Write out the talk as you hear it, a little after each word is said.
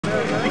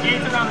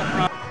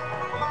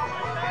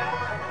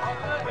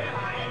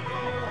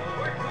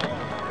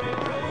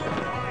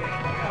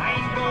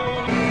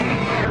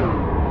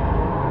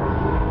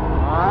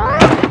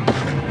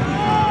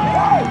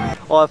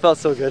Oh, it felt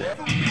so good.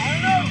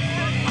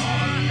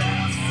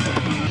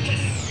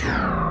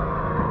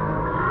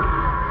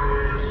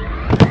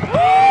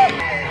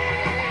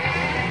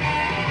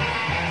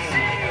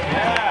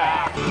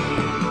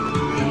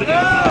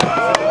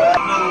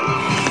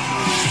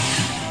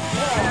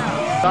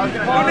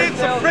 Who needs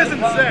some prison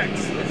sex?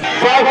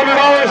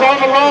 $500 on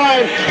the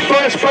line.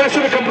 First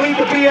person to complete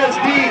the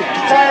BSD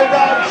Fire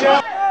Dog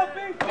Challenge.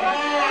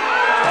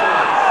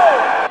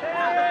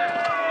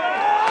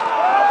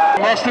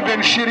 Must have been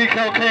shitty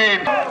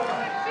cocaine.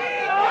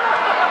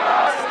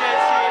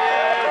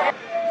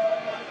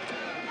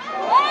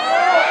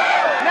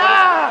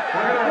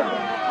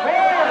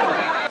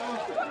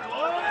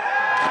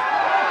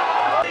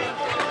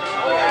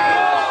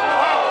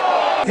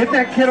 Get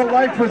that kid a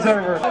life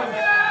preserver.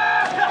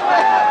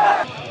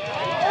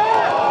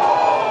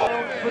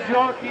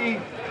 Jockey,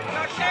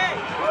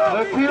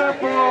 the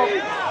careful.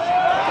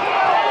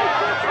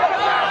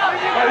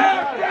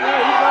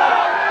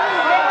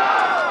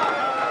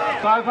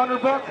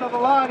 $500 on the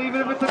line,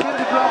 even if it's a minute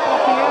to drop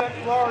off the end.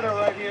 Florida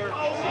right here.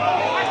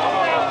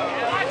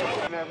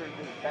 Never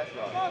did test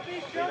run. We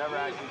never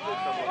actually did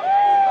something.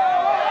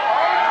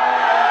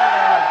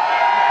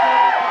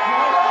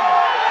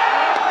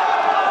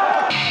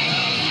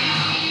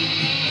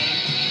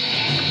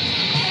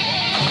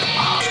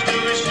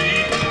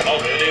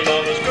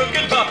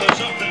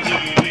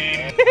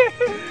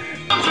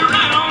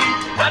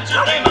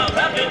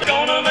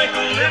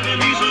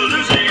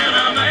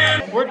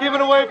 We're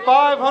giving away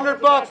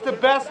 $500 to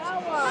best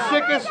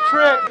sickest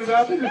trick.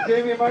 I think just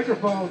gave me a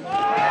microphone.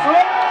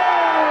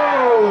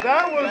 Oh,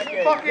 that was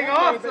fucking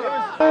awesome.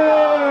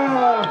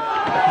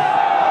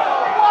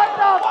 What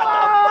the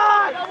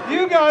fuck?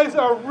 You guys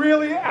are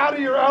really out of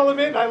your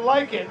element. I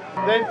like it.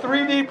 They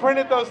 3D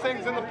printed those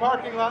things in the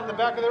parking lot in the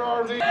back of their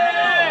RV.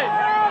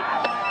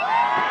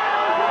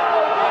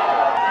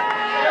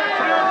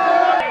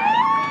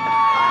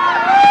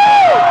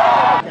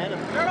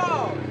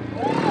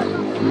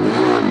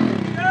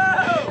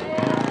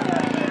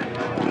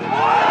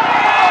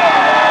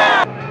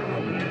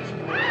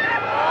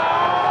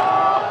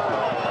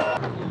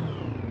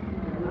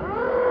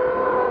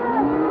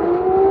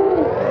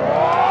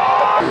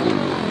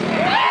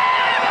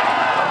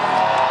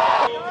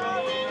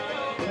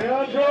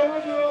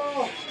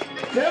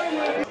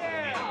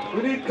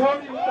 We need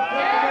Cody with the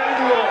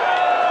manual.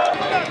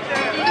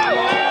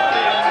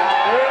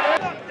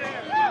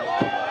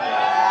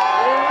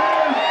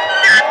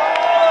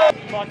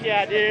 Fuck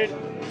yeah, dude.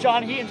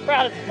 John Heaton's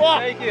proud as fuck.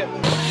 Thank you.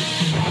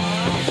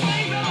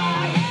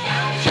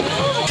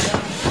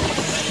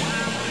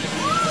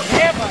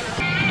 Yeah, buddy.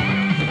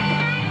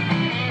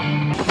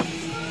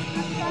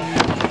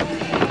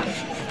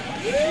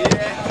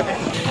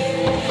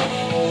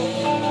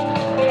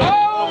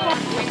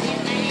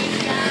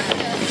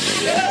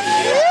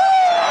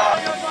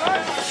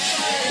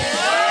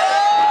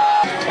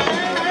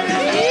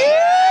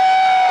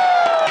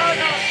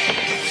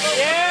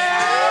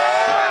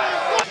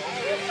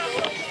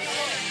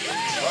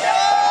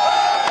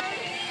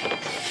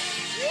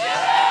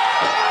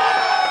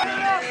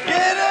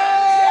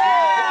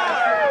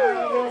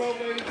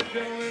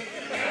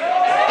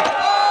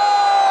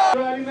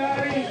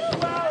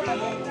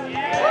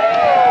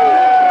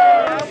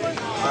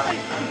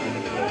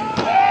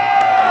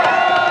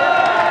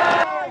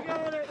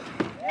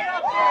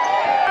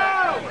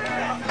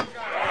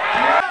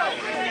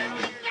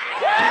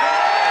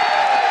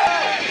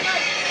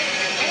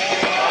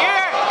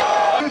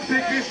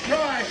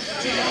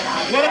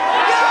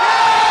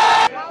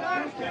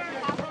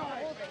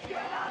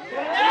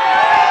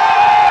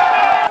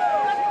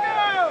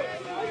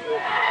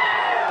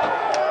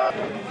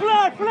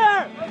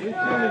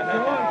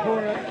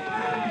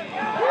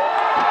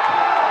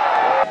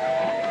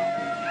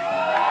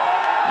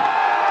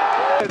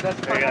 That's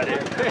pretty good.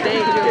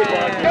 Thank you.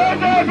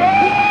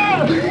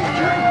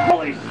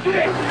 Holy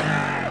shit!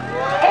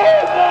 Oh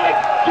my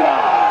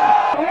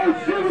god! Oh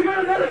shit, we got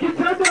another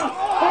contender!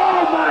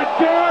 Oh my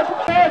god!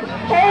 And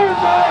oh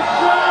my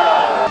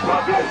god!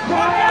 Fucking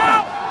fire!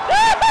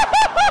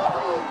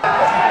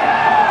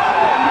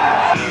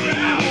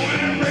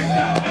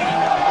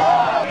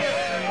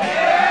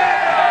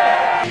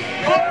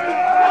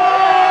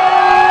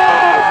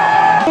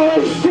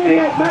 Holy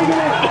shit, making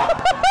it!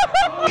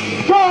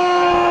 Oh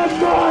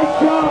my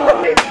god!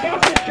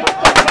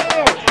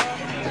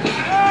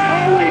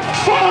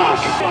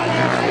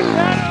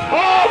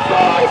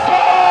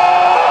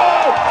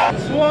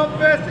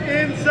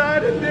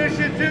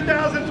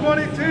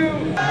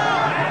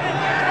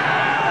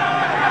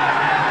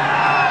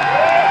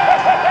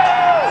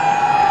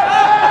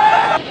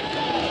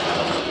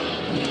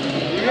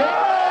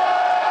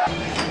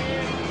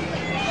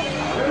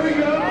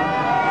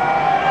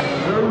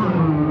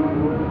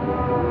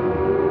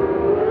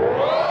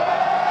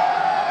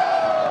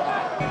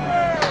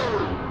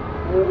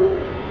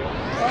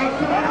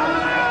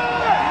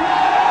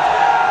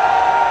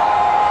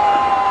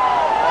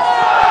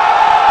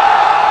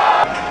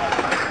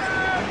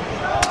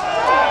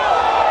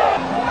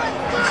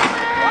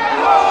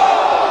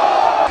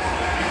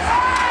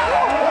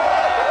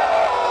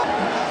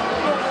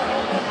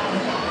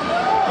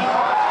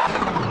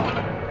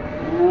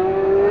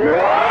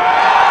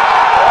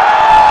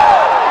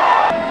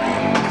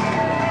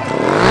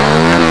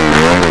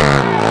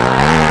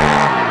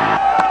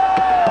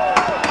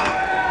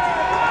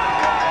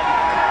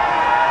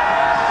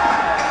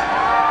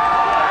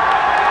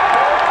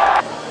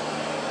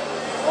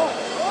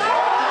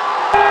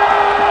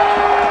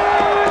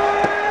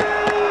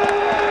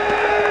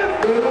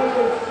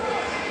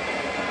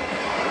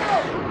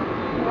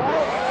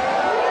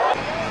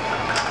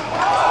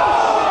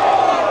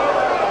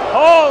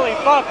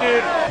 luck,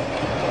 dude.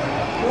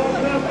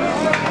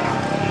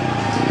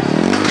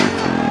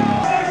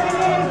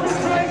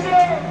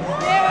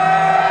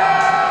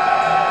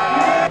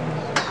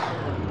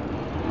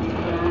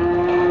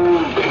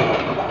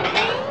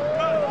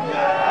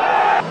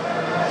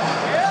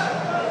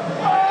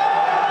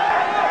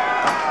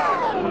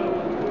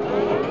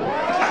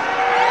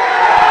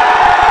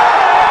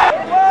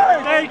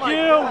 Thank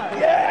you.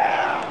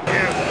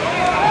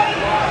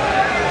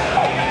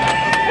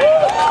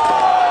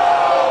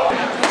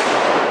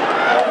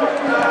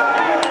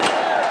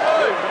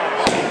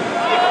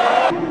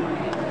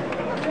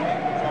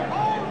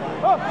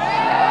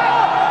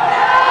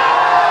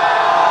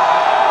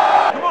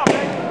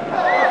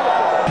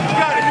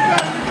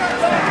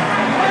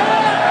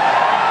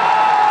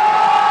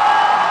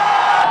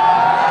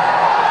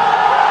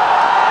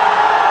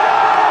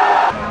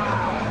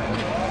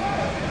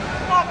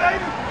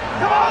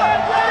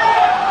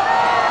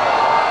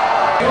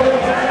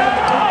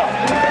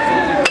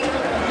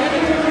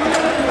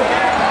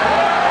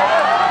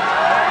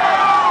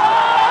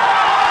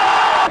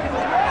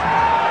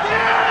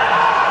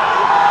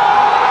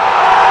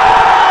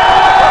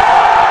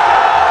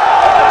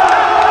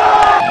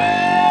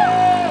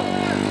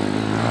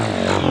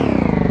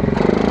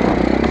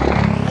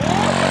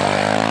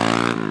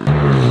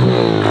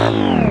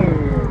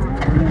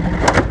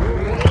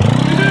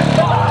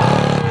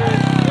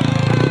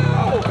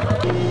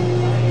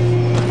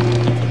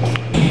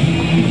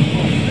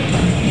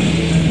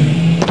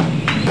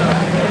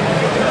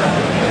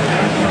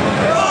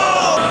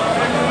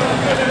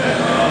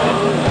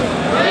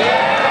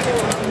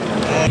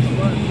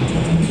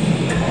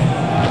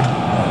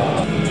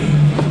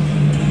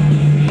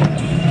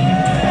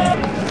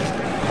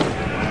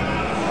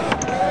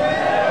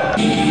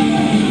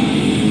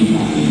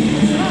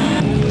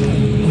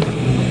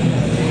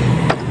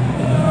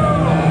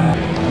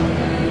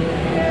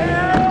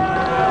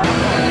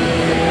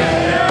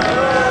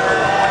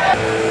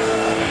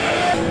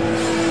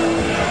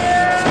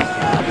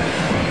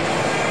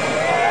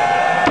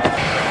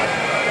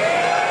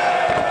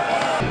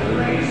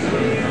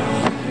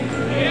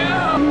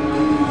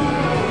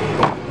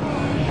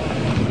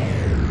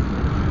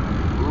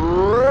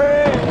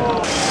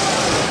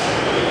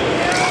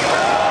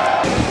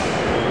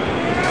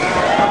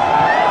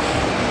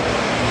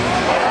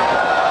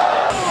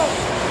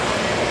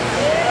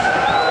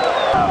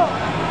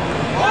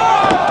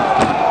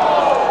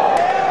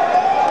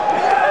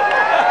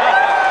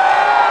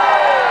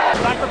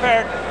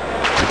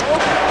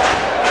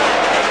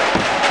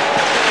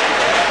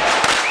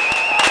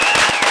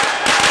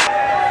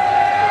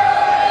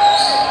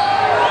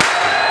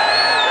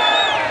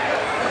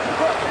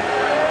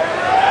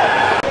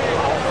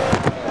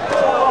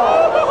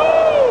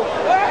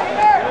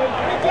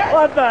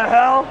 What the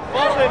hell?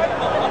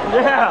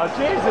 Yeah,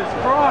 Jesus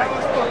Christ. That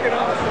was fucking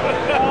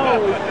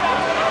awesome. Holy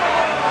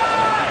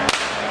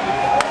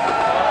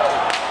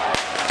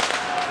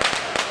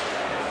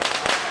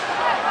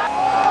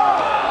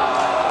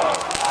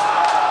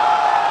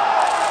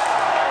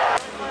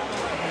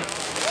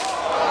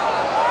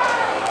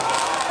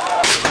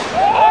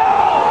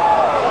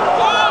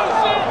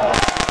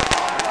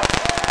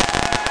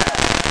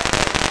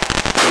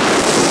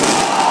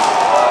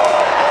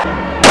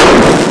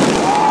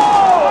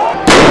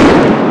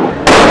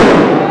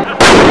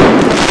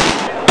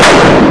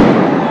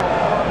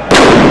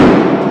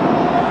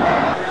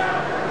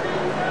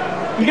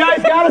You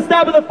guys gotta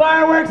stop at the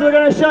fireworks. We're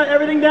gonna shut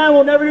everything down.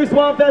 We'll never do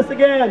Swampfest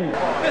again.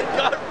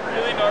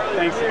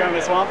 Thanks for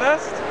coming to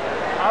Swampfest.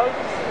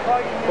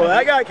 Well,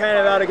 that got kind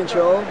of out of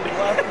control.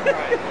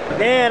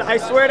 Man, I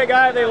swear to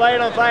God, if they light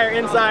it on fire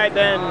inside,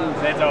 then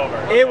It's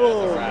over. it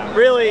will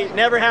really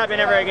never happen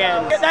ever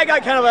again. That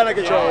got kind of out of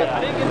control.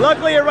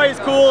 Luckily, everybody's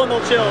cool and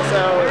they'll chill.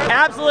 So,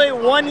 absolutely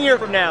 1 year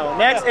from now,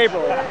 next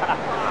April.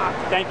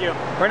 Thank you.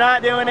 We're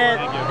not doing it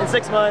in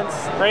 6 months.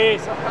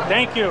 Praise.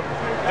 Thank you.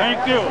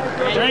 Thank you.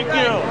 Thank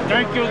you.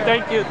 Thank you.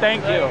 Thank you.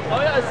 Thank you.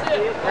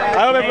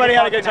 I hope everybody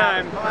had a good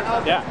time.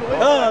 Yeah.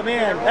 Oh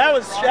man, that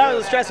was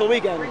a stressful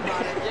weekend.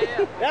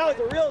 That was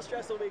a real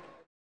stressful weekend.